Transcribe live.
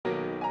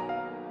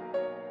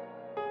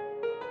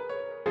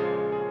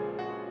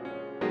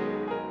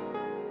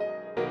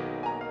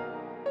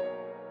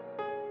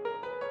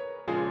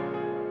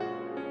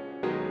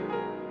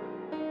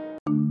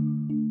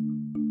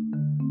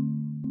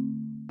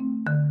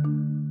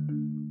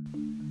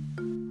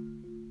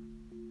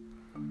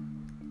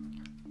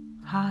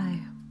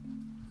Hi,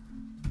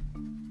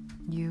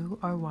 you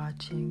are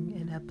watching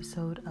an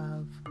episode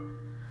of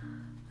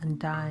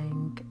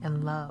Undying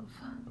in Love.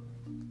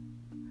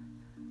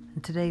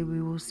 And today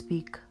we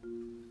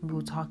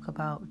will talk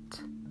about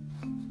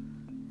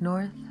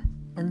North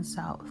and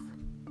South.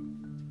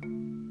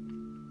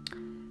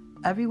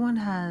 Everyone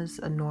has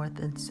a North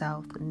and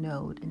South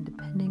node, and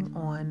depending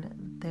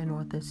on their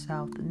North and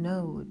South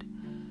node,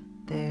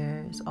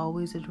 there's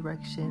always a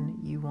direction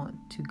you want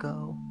to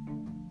go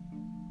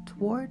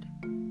toward,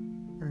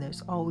 and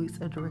there's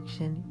always a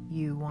direction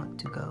you want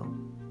to go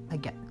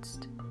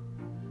against.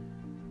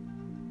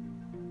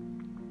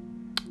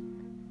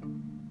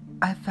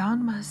 I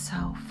found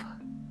myself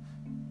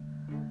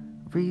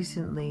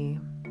recently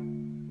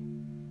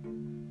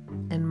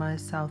in my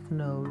South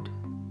node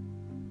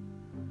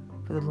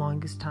for the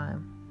longest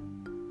time.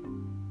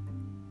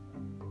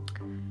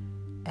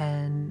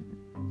 And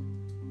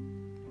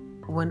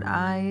when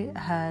I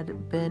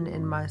had been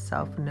in my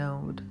South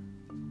node,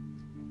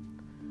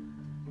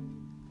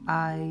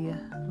 I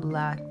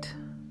lacked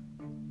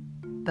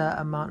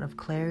the amount of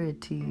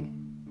clarity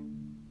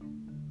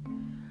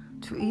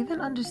to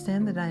even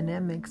understand the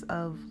dynamics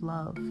of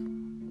love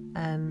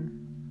and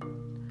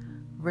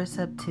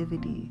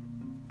receptivity,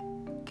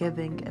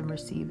 giving and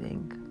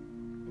receiving,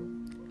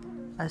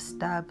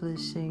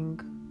 establishing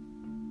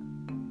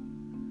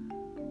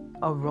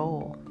a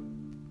role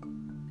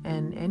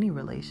in any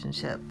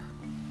relationship.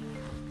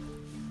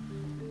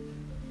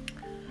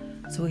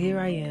 So here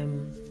I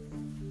am,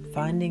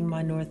 finding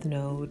my North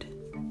Node,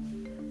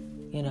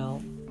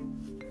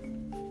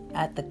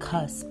 at the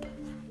cusp,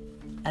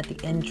 at the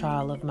end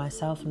trial of my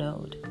South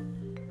Node.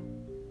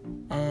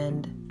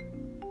 And,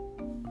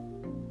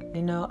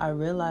 I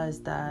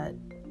realized that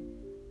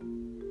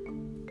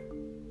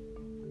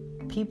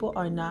people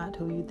are not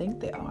who you think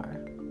they are.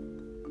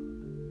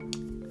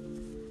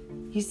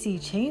 You see,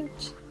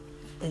 change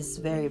is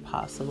very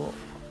possible.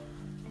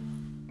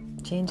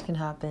 Change can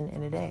happen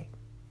in a day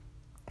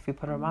if we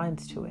put our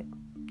minds to it.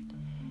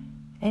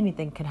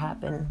 Anything can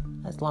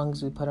happen as long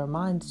as we put our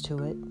minds to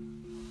it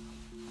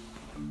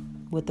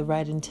with the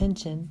right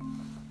intention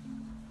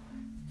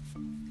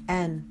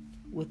and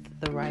with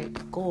the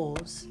right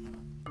goals.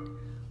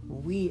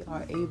 We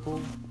are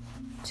able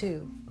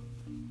to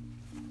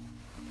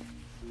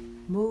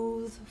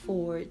move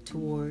forward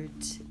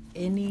towards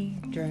any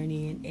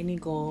journey and any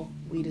goal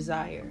we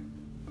desire.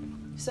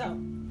 So,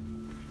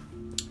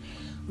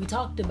 we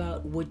talked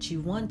about what you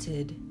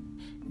wanted.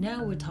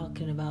 Now we're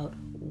talking about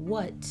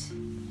what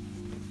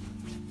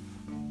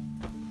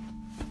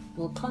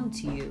will come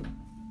to you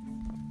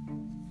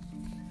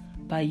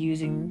by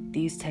using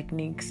these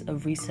techniques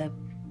of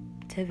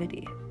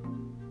receptivity.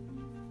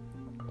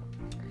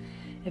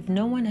 If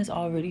no one has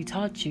already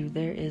taught you,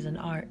 there is an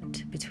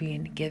art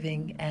between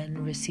giving and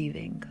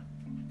receiving.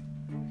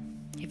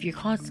 If you're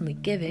constantly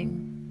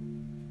giving,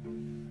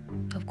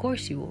 of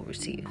course you will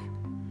receive.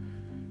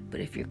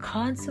 But if you're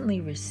constantly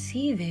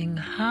receiving,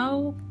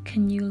 how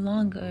can you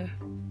longer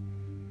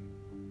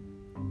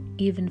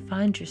even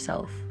find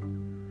yourself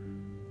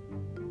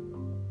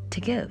to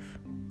give?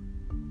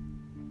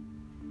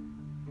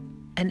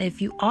 And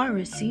if you are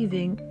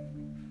receiving,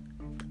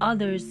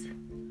 others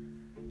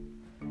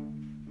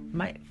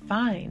might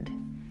find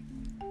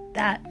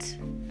that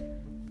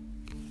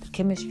the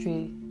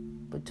chemistry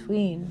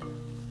between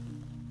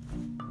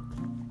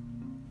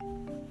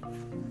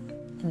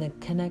and the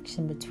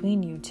connection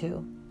between you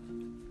two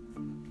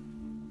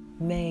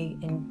may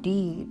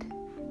indeed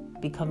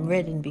become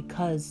written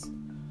because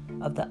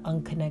of the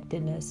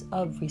unconnectedness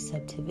of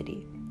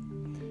receptivity.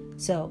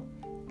 So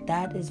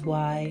that is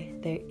why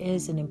there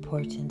is an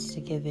importance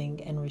to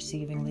giving and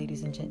receiving,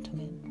 ladies and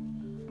gentlemen.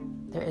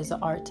 There is an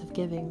art of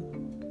giving.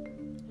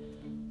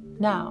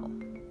 Now,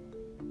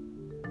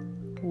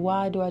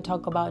 why do I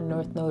talk about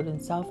North Node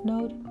and South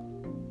Node?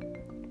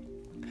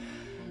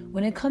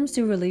 When it comes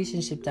to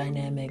relationship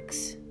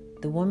dynamics,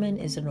 the woman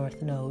is a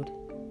North Node,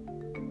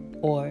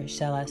 or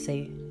shall I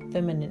say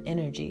feminine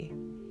energy,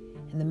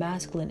 and the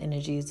masculine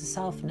energy is the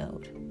South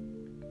Node,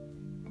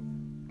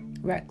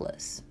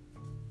 reckless,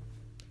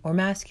 or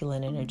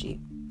masculine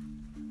energy.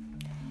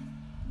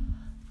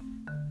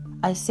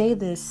 I say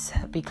this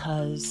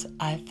because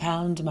I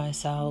found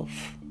myself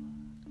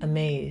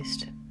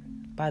amazed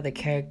by the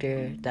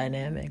character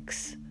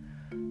dynamics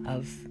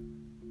of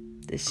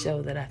this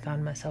show that I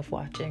found myself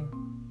watching,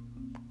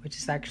 which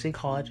is actually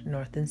called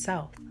North and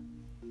South,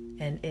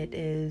 and it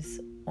is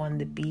on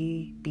the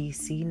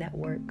BBC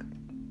network.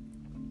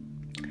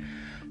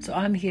 So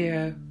I'm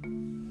here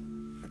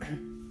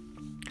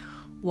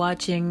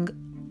watching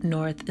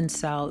North and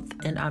South,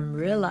 and I'm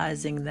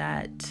realizing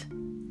that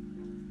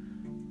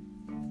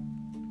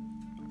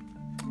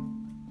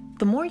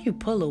the more you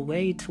pull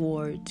away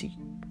towards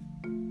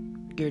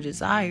your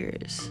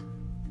desires,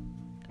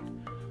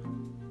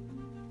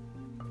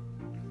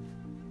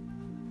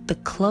 the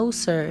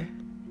closer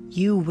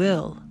you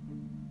will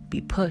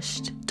be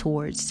pushed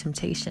towards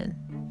temptation.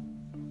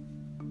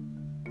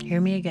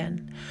 Hear me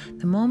again.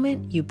 The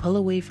moment you pull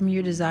away from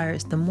your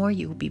desires, the more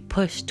you will be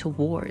pushed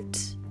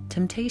towards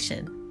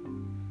temptation.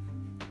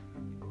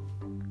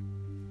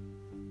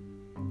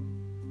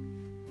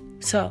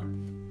 So,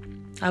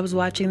 I was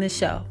watching this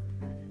show.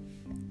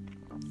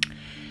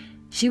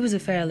 She was a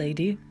fair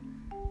lady.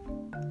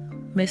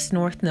 Miss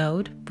North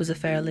Node was a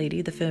fair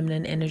lady. The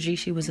feminine energy,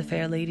 she was a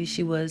fair lady.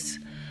 She was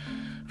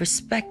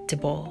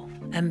respectable,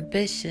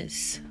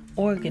 ambitious,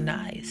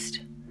 organized,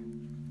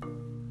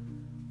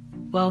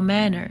 well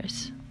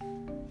manners,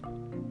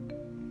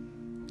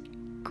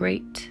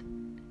 great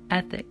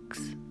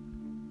ethics.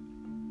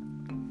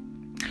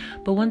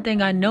 But one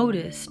thing I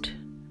noticed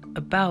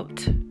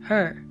about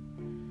her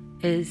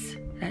is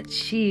that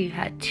she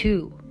had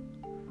too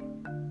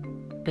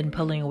been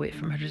pulling away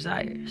from her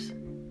desires.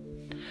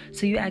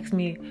 So you ask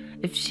me,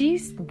 if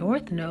she's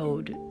North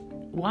Node,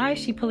 why is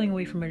she pulling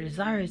away from her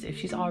desires if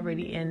she's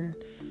already in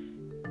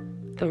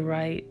the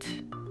right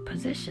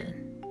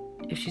position?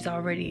 If she's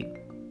already,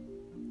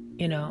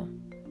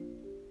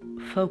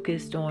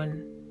 focused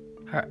on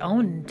her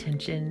own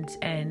intentions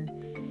and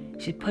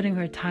she's putting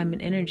her time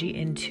and energy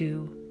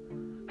into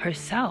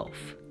herself.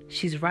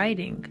 She's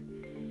writing.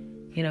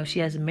 She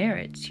has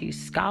merit.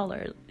 She's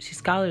scholarly.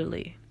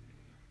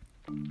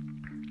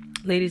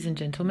 Ladies and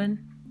gentlemen,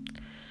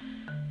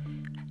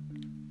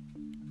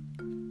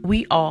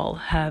 we all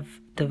have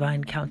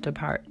divine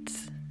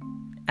counterparts.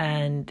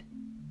 And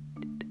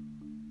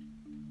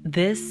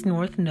this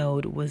North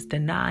Node was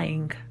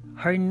denying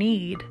her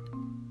need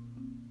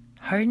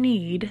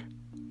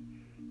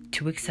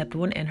to accept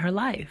one in her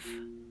life.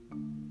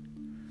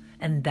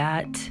 And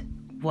that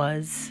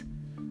was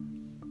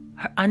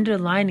her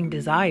underlying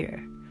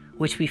desire,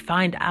 which we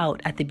find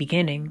out at the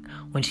beginning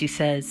when she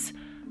says,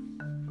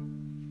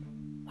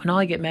 when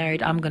I get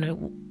married, I'm gonna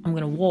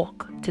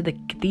walk to the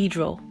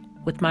cathedral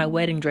with my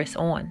wedding dress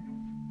on.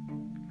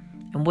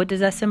 And what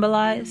does that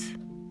symbolize?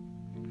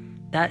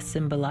 That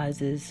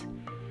symbolizes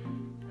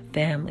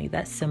family.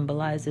 That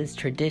symbolizes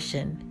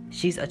tradition.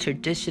 She's a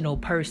traditional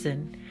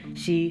person.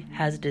 She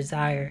has a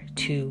desire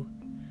to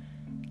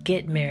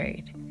get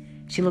married.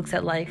 She looks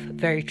at life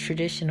very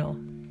traditional.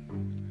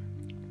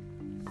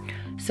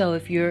 So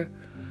if you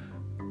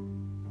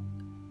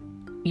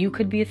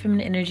could be a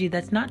feminine energy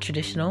that's not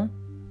traditional,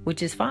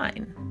 which is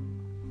fine.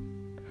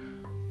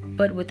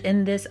 But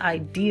within this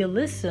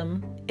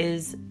idealism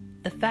is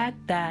the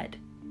fact that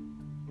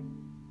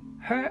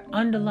her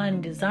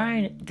underlying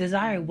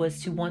desire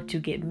was to want to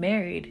get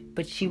married,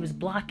 but she was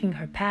blocking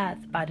her path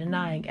by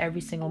denying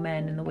every single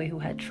man in the way who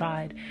had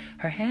tried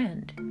her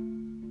hand.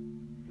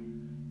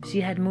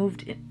 She had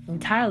moved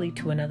entirely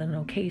to another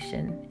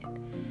location.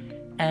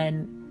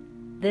 And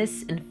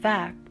this, in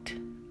fact,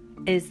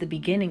 is the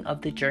beginning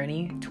of the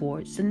journey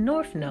towards the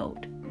North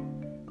Node.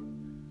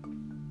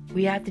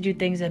 We have to do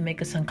things that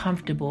make us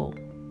uncomfortable.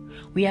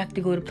 We have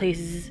to go to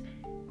places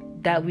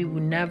that we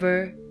would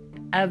never,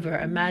 ever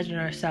imagine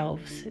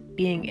ourselves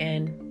being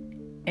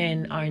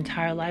in our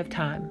entire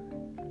lifetime.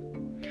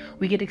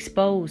 We get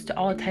exposed to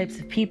all types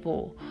of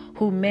people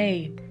who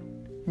may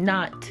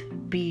not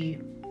be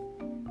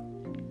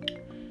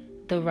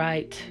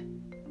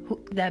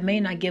that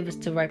may not give us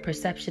the right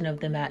perception of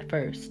them at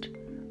first.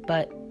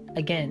 But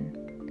again,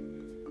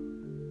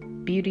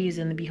 beauty is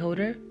in the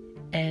beholder,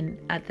 and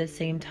at the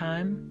same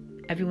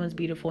time, everyone's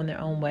beautiful in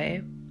their own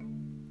way.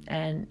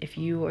 And if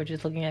you are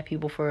just looking at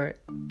people for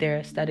their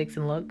aesthetics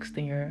and looks,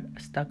 then you're a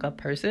stuck-up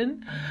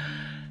person.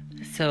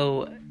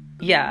 So,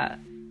 yeah,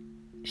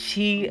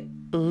 she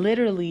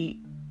literally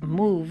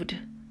moved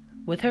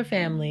with her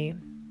family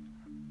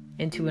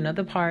into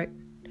another part,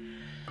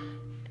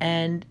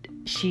 and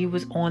she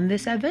was on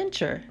this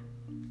adventure,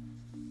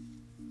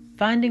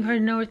 finding her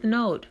North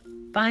Node,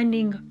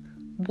 finding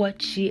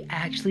what she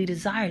actually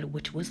desired,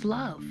 which was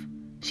love.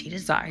 She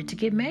desired to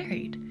get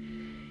married.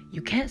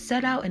 You can't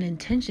set out an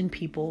intention,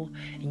 people,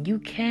 and you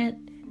can't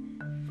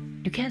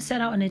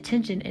set out an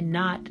intention and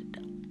not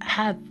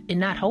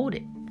hold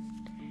it.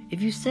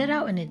 If you set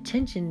out an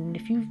intention,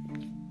 if you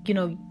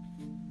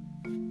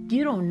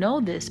don't know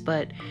this,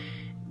 but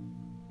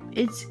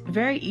it's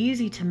very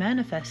easy to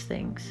manifest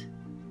things.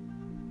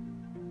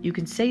 You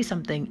can say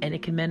something and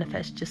it can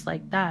manifest just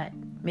like that.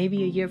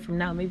 Maybe a year from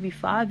now, maybe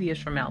 5 years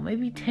from now,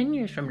 maybe 10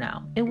 years from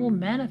now, it will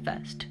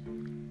manifest.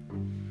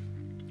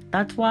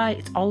 That's why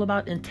it's all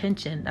about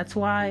intention. That's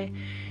why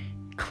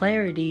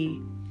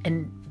clarity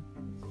and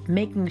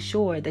making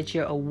sure that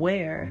you're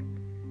aware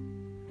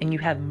and you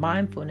have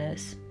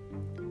mindfulness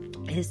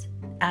is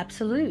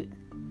absolute,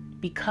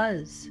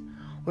 because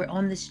we're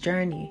on this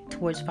journey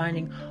towards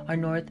finding our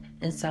North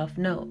and South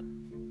Node.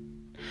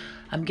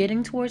 I'm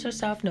getting towards our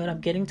South Node.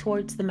 I'm getting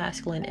towards the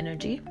masculine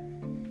energy.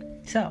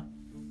 So,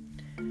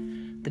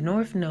 the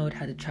North Node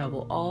had to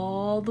travel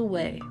all the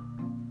way,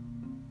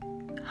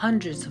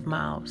 hundreds of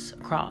miles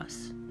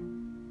across.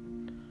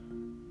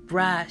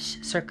 Brash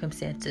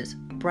circumstances,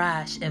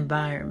 brash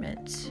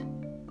environments.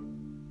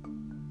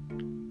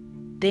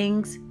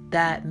 Things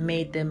that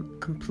made them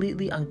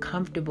completely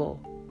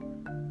uncomfortable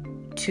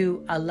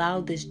to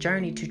allow this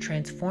journey to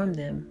transform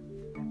them.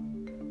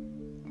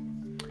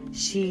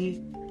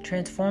 She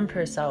transformed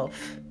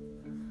herself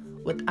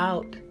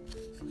without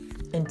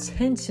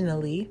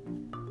intentionally,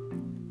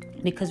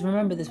 because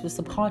remember, this was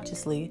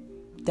subconsciously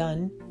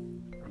done.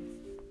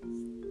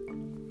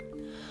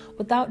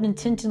 Without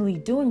intentionally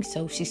doing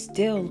so, she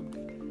still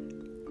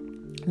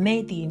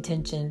made the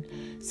intention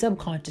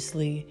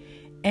subconsciously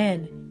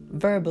and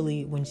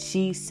verbally when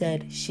she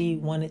said she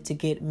wanted to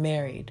get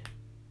married.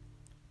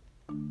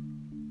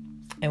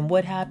 And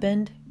what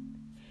happened?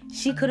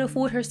 She could have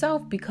fooled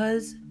herself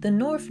because the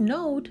North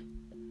Node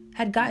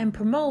had gotten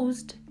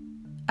proposed.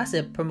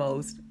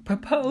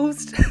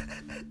 Proposed.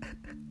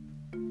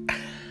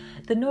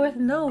 The North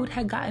Node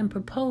had gotten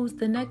proposed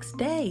the next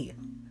day.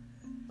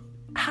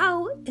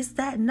 How is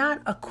that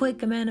not a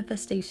quick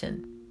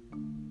manifestation?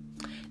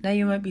 Now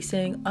you might be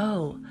saying,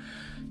 oh,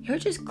 you're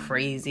just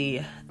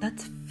crazy.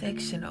 That's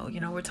fictional.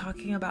 We're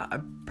talking about a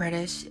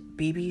British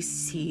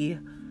BBC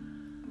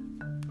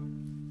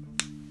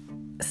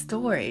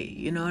story.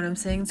 You know what I'm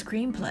saying?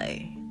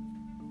 Screenplay.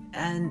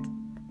 And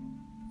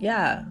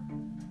yeah.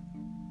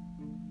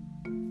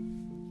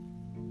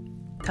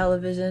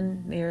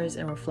 Television mirrors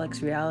and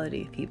reflects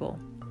reality, people.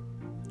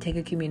 Take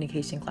a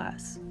communication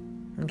class.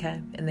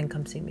 Okay? And then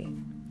come see me.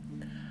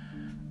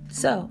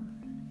 So,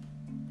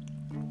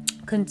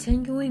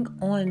 continuing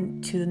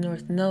on to the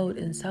North Node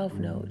and South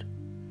Node.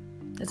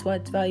 That's why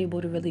it's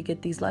valuable to really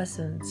get these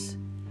lessons.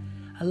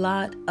 A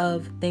lot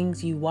of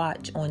things you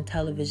watch on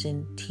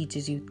television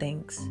teaches you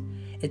things.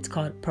 It's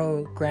called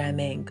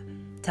programming.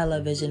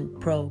 Television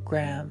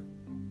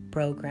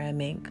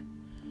programming.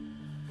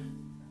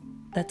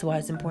 That's why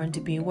it's important to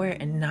be aware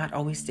and not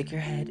always stick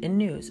your head in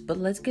news. But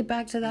let's get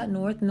back to that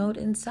North Node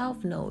and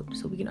South Node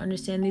so we can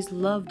understand these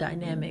love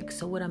dynamics.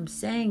 So what I'm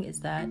saying is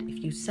that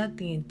if you set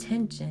the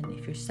intention,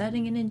 if you're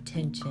setting an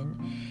intention,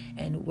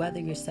 and whether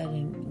you're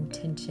setting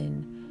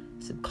intention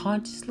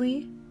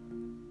subconsciously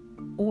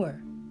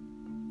or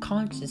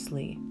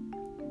consciously,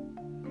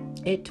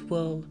 it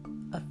will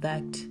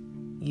affect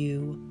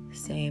you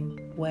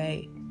same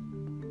way.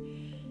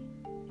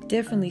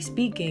 Differently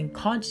speaking,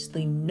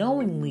 consciously,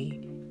 knowingly,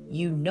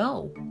 you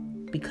know,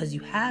 because you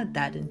had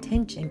that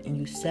intention and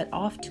you set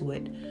off to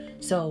it.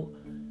 So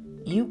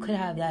you could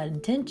have that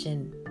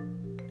intention,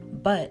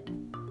 but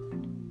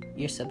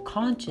your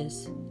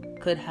subconscious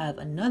could have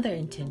another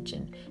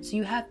intention. So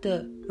you have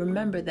to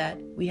remember that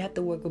we have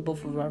to work with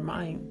both of our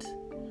minds.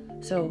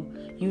 So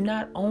you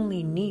not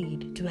only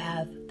need to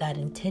have that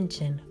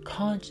intention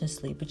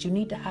consciously, but you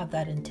need to have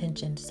that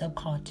intention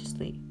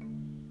subconsciously.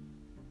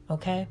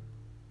 Okay?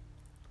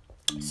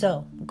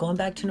 So going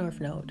back to North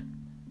Node.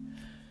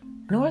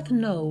 North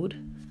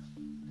Node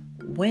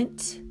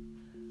went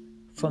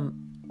from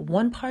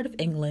one part of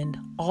England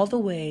all the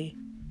way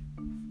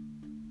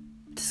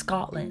to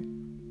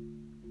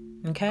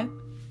Scotland. Okay?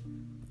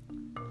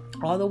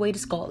 All the way to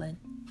Scotland.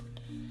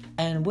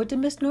 And what did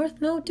Miss North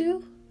Node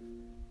do?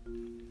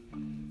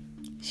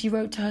 She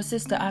wrote to her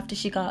sister after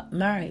she got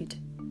married.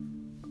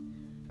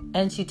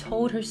 And she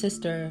told her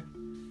sister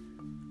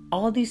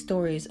all these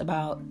stories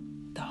about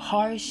the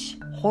harsh,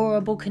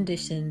 horrible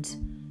conditions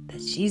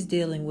that she's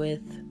dealing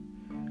with.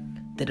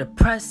 The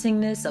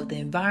depressingness of the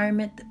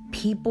environment, the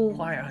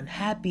people are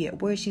unhappy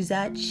at where she's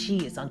at. She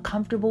is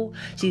uncomfortable.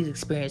 She's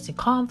experiencing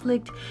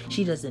conflict.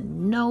 She doesn't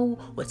know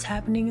what's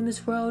happening in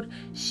this world.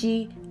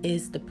 She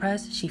is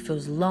depressed. She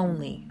feels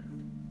lonely.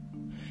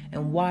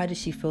 And why does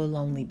she feel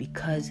lonely?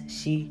 Because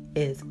she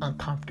is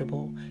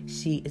uncomfortable.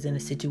 She is in a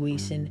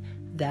situation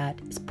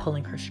that is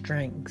pulling her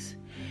strings.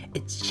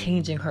 It's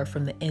changing her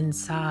from the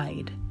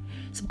inside.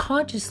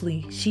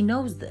 Subconsciously, she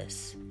knows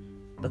this.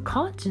 But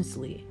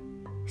consciously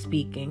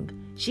speaking,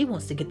 she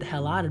wants to get the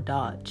hell out of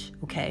Dodge,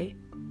 okay?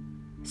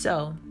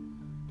 So,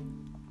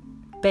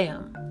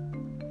 bam.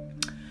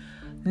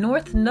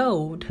 North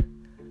Node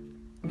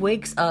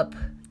wakes up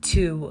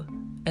to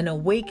an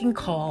awakening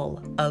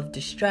call of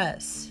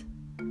distress,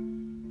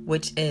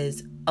 which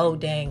is, oh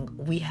dang,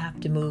 we have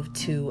to move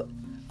to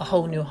a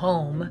whole new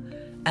home,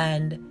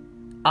 and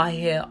I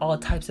hear all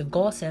types of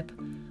gossip.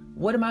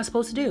 What am I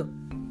supposed to do?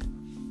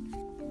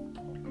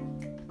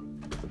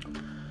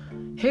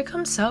 Here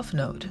comes South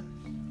Node.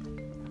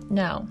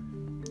 Now,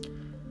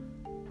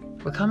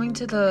 we're coming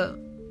to the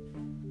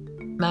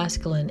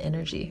masculine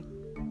energy.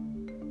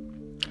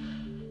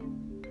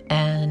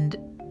 And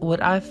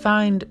what I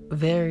find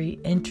very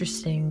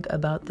interesting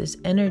about this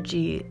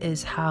energy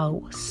is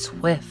how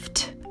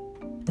swift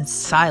and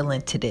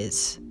silent it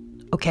is.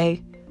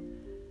 Okay?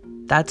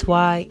 That's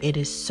why it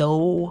is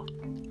so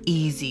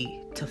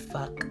easy to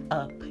fuck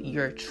up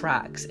your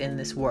tracks in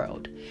this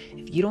world.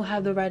 If you don't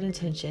have the right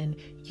intention,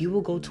 you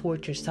will go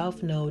towards your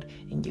South Node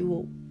and you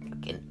will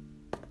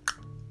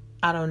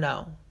I don't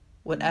know,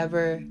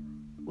 whatever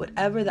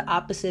the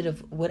opposite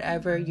of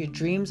whatever your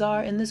dreams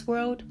are in this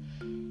world,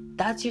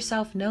 that's your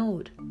South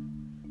Node.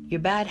 Your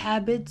bad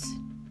habits,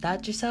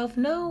 that's your South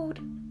Node.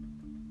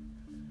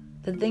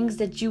 The things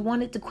that you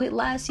wanted to quit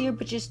last year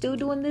but you're still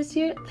doing this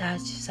year,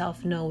 that's your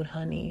South Node,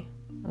 honey.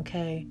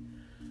 Okay?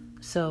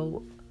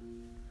 So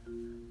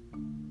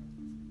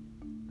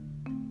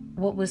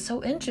what was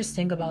so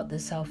interesting about the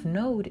South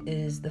Node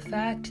is the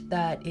fact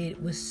that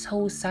it was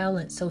so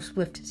silent, so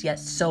swift, yet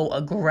so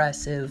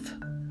aggressive.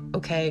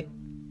 Okay?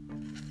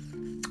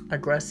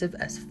 Aggressive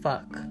as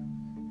fuck.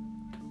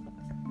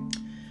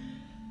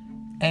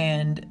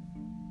 And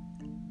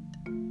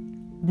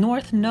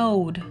North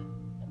Node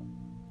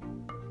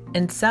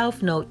and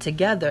South Node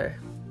together,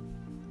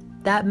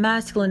 that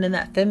masculine and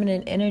that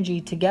feminine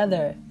energy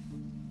together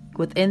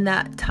within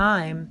that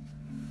time,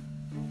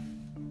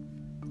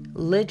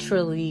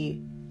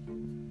 literally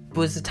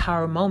was a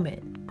tower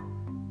moment.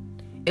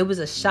 It was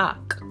a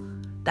shock.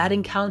 That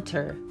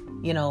encounter,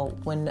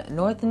 when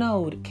North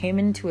Node came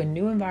into a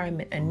new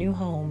environment, a new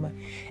home,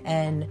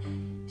 and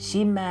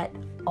she met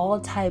all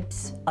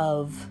types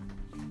of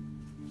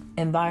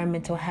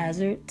environmental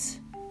hazards,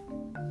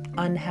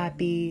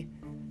 unhappy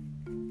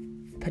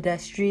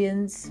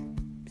pedestrians,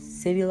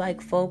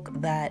 city-like folk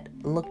that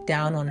looked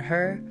down on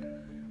her,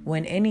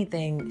 when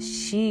anything,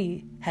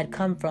 she had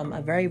come from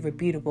a very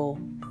reputable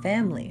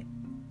family.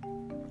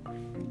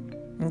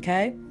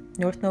 Okay?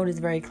 North Node is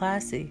very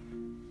classy.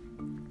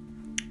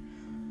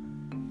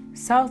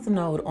 South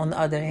Node, on the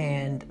other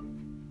hand,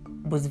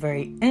 was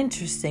very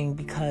interesting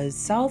because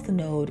South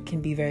Node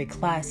can be very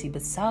classy,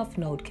 but South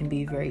Node can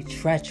be very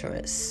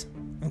treacherous.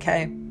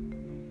 Okay?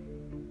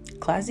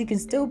 Classy can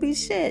still be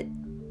shit.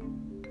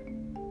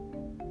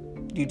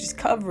 You just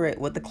cover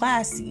it with the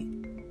classy.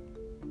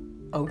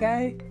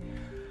 Okay?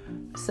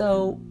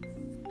 So,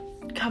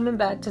 coming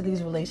back to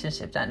these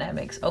relationship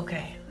dynamics.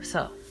 Okay,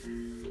 so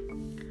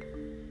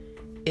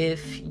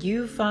if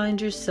you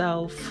find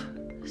yourself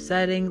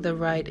setting the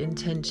right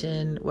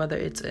intention, whether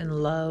it's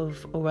in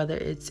love or whether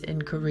it's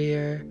in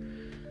career,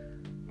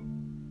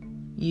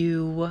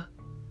 you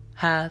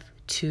have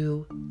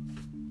to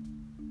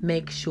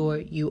make sure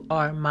you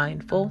are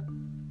mindful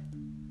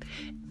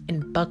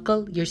and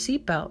buckle your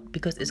seatbelt,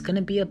 because it's going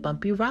to be a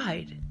bumpy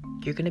ride.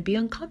 You're going to be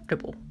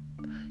uncomfortable.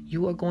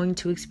 You are going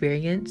to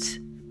experience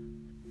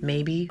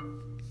maybe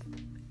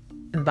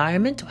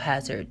environmental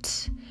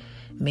hazards.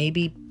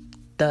 Maybe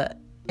the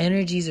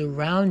energies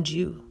around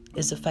you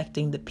is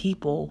affecting the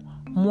people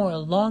more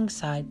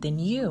alongside than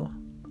you.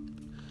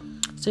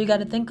 So you got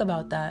to think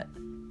about that.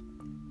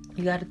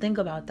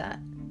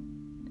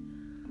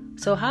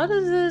 So how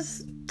does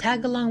this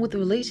tag along with the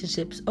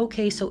relationships?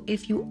 Okay, so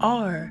if you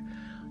are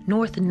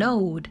North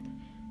Node,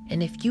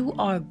 and if you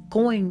are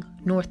going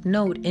North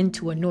Node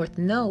into a North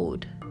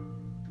Node,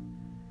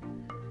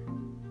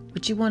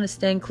 what you want to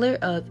stand clear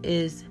of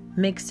is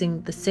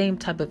mixing the same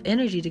type of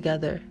energy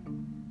together.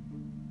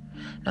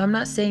 Now, I'm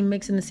not saying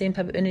mixing the same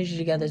type of energy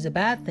together is a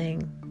bad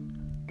thing,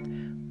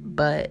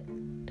 but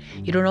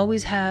you don't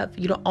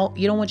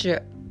want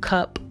your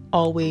cup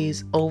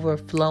always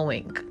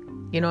overflowing.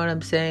 You know what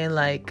I'm saying?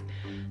 Like,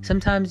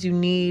 sometimes you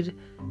need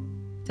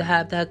to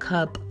have that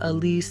cup at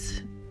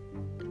least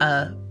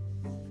an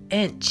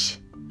inch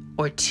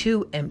or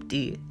two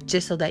empty,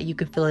 just so that you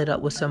can fill it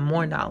up with some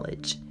more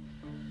knowledge.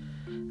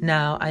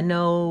 Now, I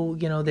know,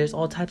 there's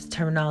all types of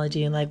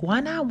terminology and like, why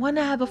not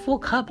have a full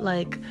cup?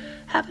 Like,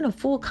 having a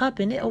full cup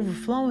and it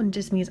overflowing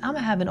just means I'm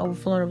going to have an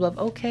overflowing of love.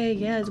 Okay,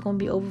 yeah, it's going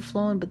to be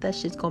overflowing, but that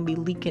shit's going to be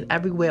leaking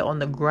everywhere on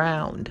the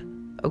ground.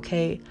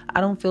 Okay?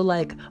 I don't feel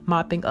like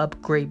mopping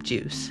up grape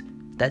juice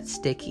that's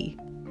sticky.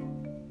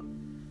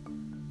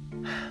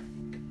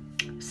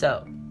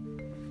 So,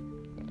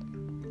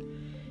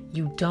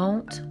 you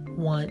don't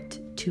want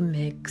to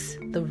mix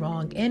the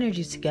wrong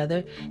energies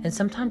together, and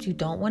sometimes you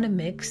don't want to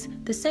mix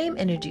the same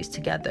energies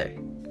together.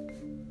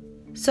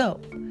 So,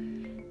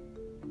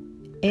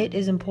 it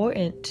is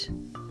important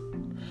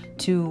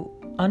to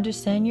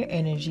understand your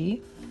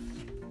energy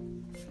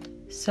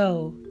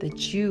so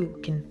that you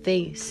can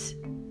face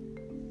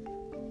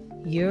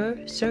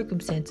your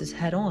circumstances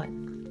head on.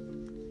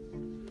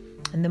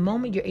 And the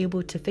moment you're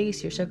able to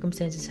face your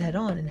circumstances head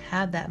on and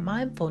have that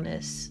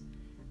mindfulness,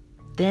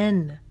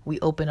 then we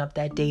open up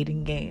that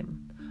dating game.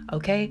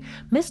 Okay?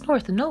 Miss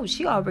North Node,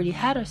 she already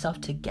had herself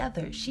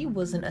together. She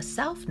wasn't a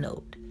South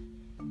Node.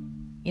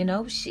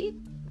 She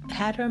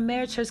had her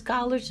marriage, her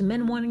scholars,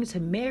 men wanting to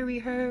marry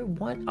her,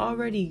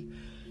 already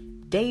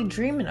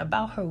daydreaming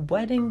about her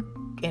wedding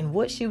and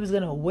what she was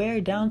going to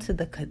wear down to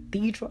the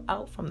cathedral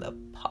out from the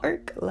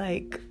park.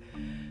 Like,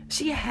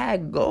 she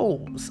had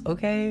goals,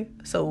 okay?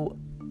 So,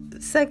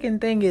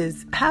 second thing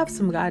is, have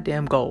some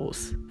goddamn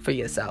goals for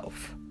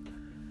yourself.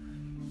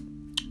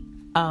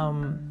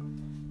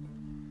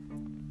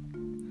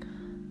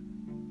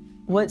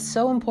 What's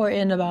so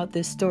important about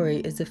this story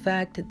is the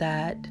fact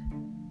that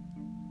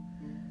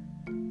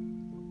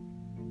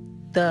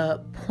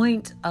the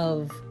point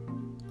of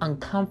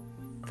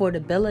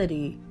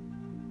uncomfortability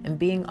and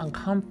being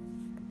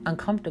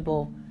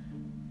uncomfortable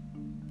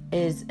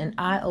is an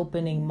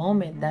eye-opening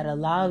moment that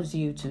allows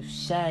you to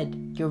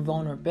shed your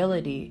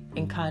vulnerability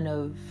and kind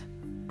of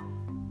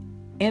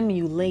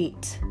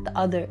emulate the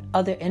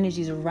other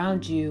energies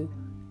around you,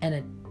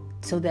 and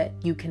so that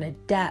you can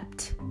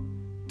adapt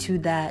to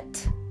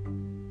that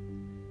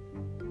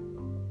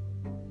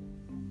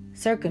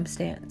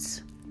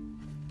circumstance.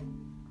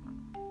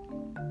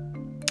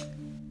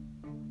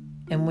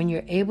 And when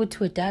you're able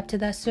to adapt to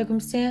that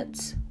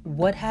circumstance,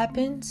 what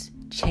happens?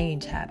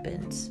 Change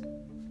happens.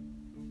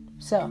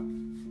 So,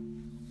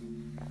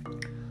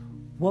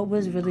 what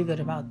was really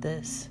good about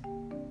this?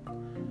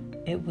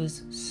 It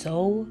was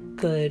so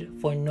good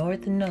for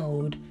North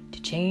Node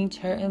to change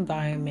her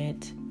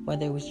environment,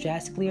 whether it was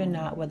drastically or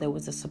not, whether it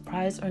was a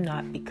surprise or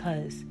not,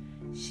 because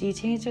she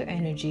changed her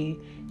energy,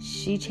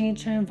 she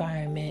changed her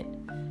environment,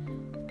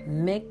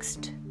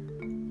 mixed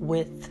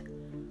with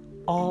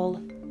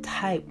all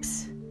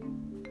types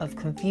of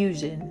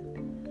confusion.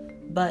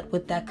 But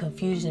with that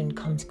confusion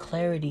comes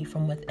clarity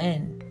from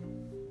within.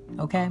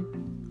 Okay?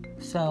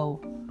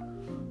 So,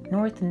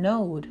 North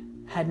Node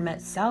had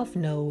met South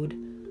Node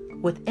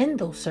within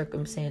those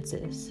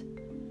circumstances.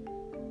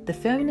 The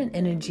feminine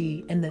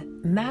energy and the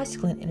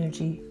masculine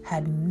energy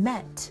had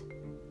met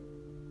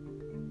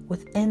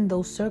within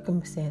those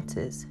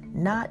circumstances,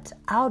 not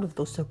out of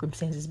those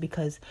circumstances,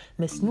 because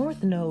Miss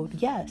North Node,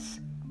 yes,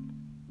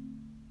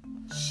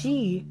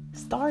 she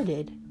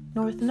started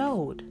North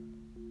Node.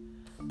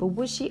 But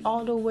was she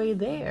all the way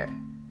there?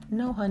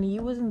 No, honey,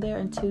 you wasn't there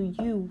until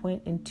you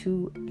went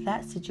into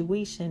that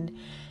situation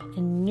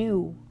and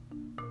knew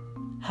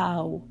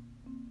how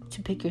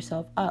to pick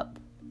yourself up.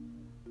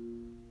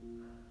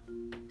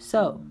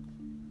 So,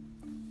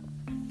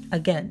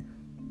 again,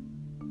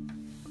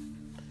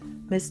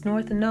 Miss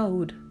North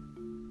Node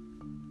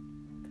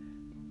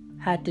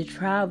had to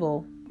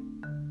travel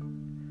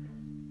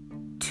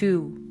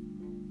to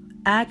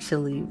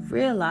actually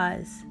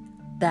realize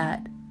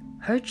that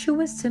her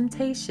truest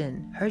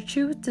temptation, her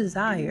truest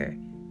desire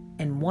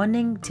in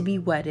wanting to be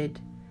wedded,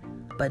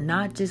 but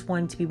not just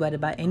wanting to be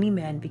wedded by any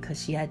man,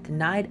 because she had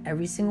denied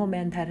every single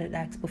man that had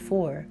asked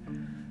before,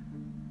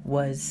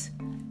 was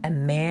a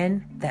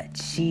man that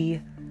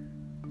she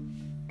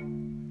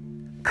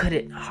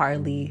couldn't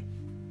hardly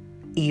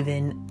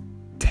even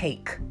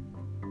take,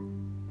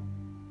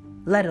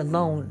 let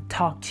alone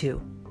talk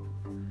to.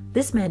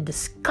 This man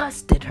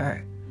disgusted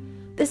her.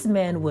 This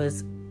man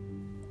was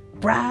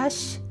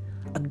brash,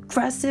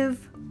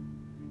 aggressive,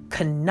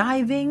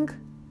 conniving,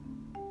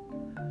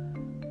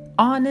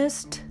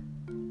 honest,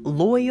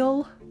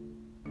 loyal,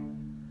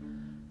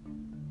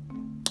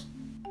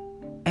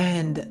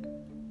 and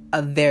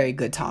a very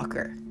good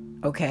talker.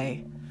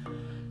 Okay?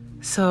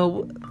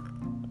 So,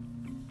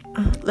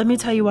 let me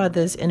tell you why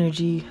this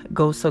energy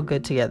goes so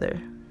good together.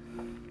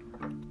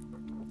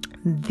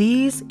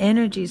 These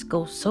energies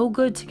go so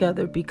good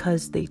together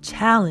because they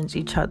challenge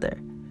each other.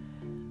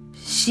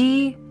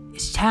 She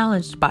is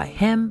challenged by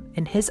him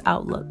and his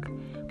outlook.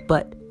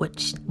 But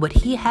what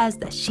he has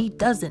that she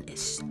doesn't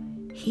is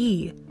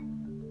he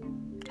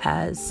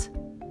has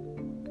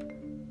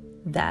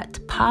that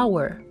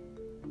power.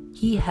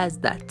 He has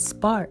that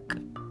spark,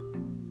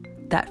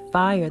 that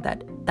fire,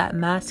 that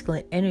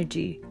masculine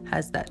energy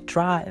has that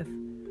drive.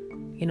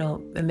 You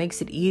know, it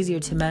makes it easier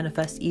to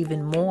manifest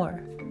even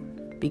more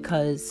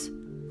because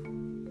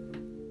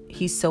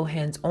he's so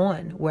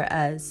hands-on,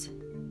 whereas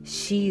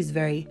she's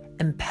very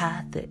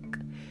empathic.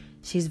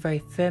 She's very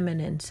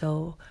feminine,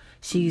 so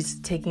she's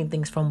taking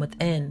things from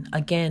within.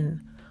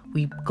 Again,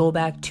 we go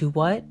back to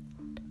what?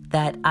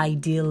 That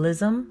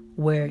idealism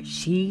where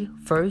she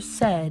first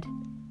said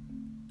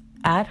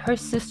at her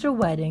sister's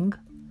wedding,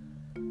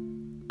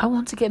 I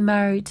want to get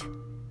married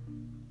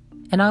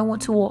and I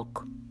want to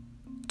walk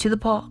to the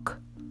park,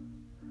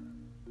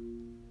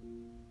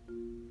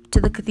 to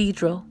the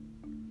cathedral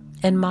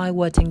in my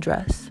wedding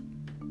dress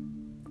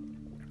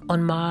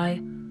on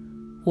my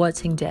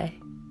wedding day.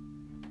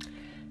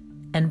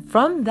 And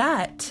from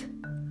that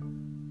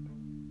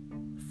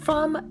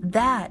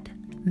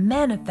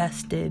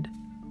manifested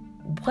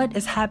what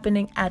is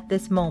happening at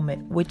this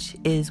moment, which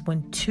is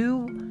when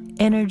two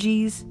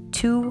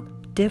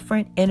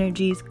different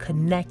energies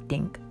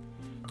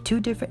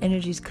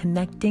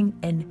connecting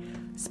and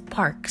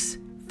sparks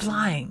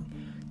flying,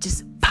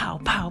 just pow,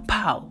 pow,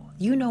 pow.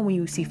 You know when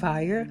you see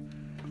fire,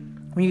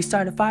 when you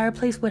start a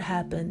fireplace, what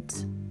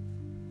happens?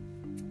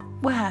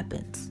 What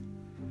happens?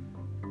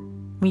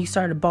 When you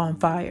start a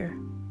bonfire,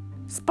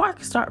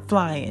 sparks start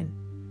flying.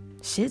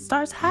 Shit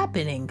starts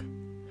happening.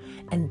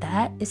 And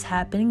that is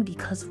happening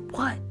because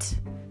what?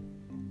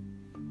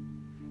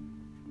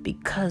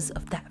 Because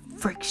of that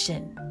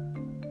friction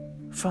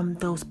from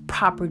those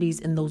properties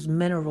and those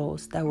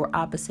minerals that were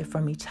opposite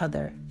from each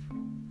other.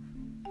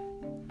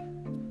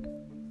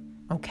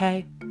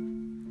 Okay?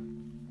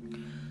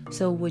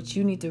 So what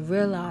you need to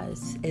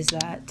realize is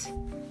that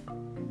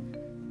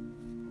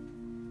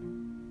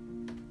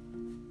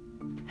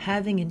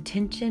having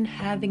intention,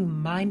 having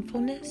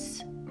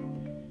mindfulness,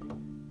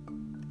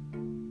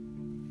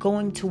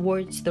 going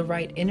towards the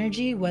right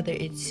energy, whether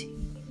it's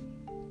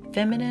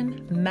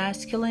feminine,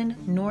 masculine,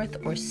 north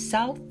or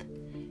south,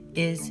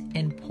 is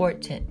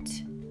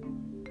important.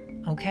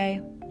 Okay?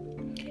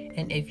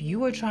 And if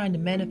you are trying to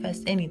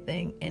manifest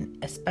anything, and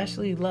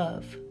especially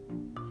love,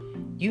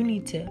 you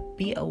need to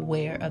be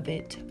aware of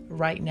it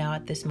right now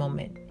at this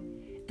moment.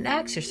 And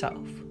ask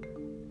yourself,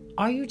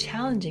 are you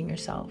challenging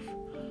yourself?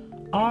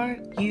 Are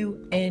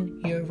you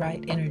in your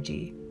right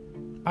energy?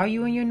 Are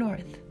you in your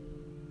north?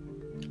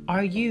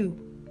 Are you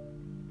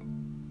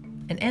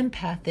an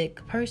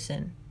empathic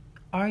person?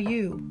 Are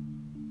you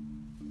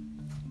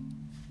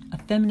a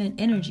feminine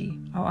energy,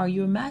 or are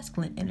you a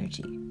masculine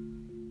energy?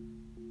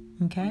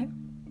 Okay?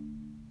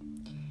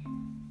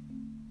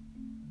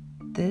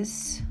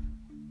 This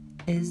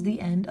is the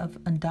end of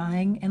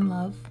Undying in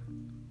Love.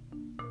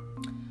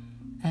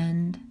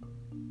 And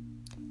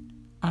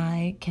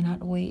I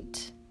cannot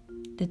wait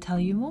to tell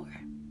you more.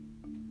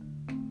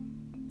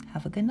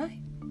 Have a good night.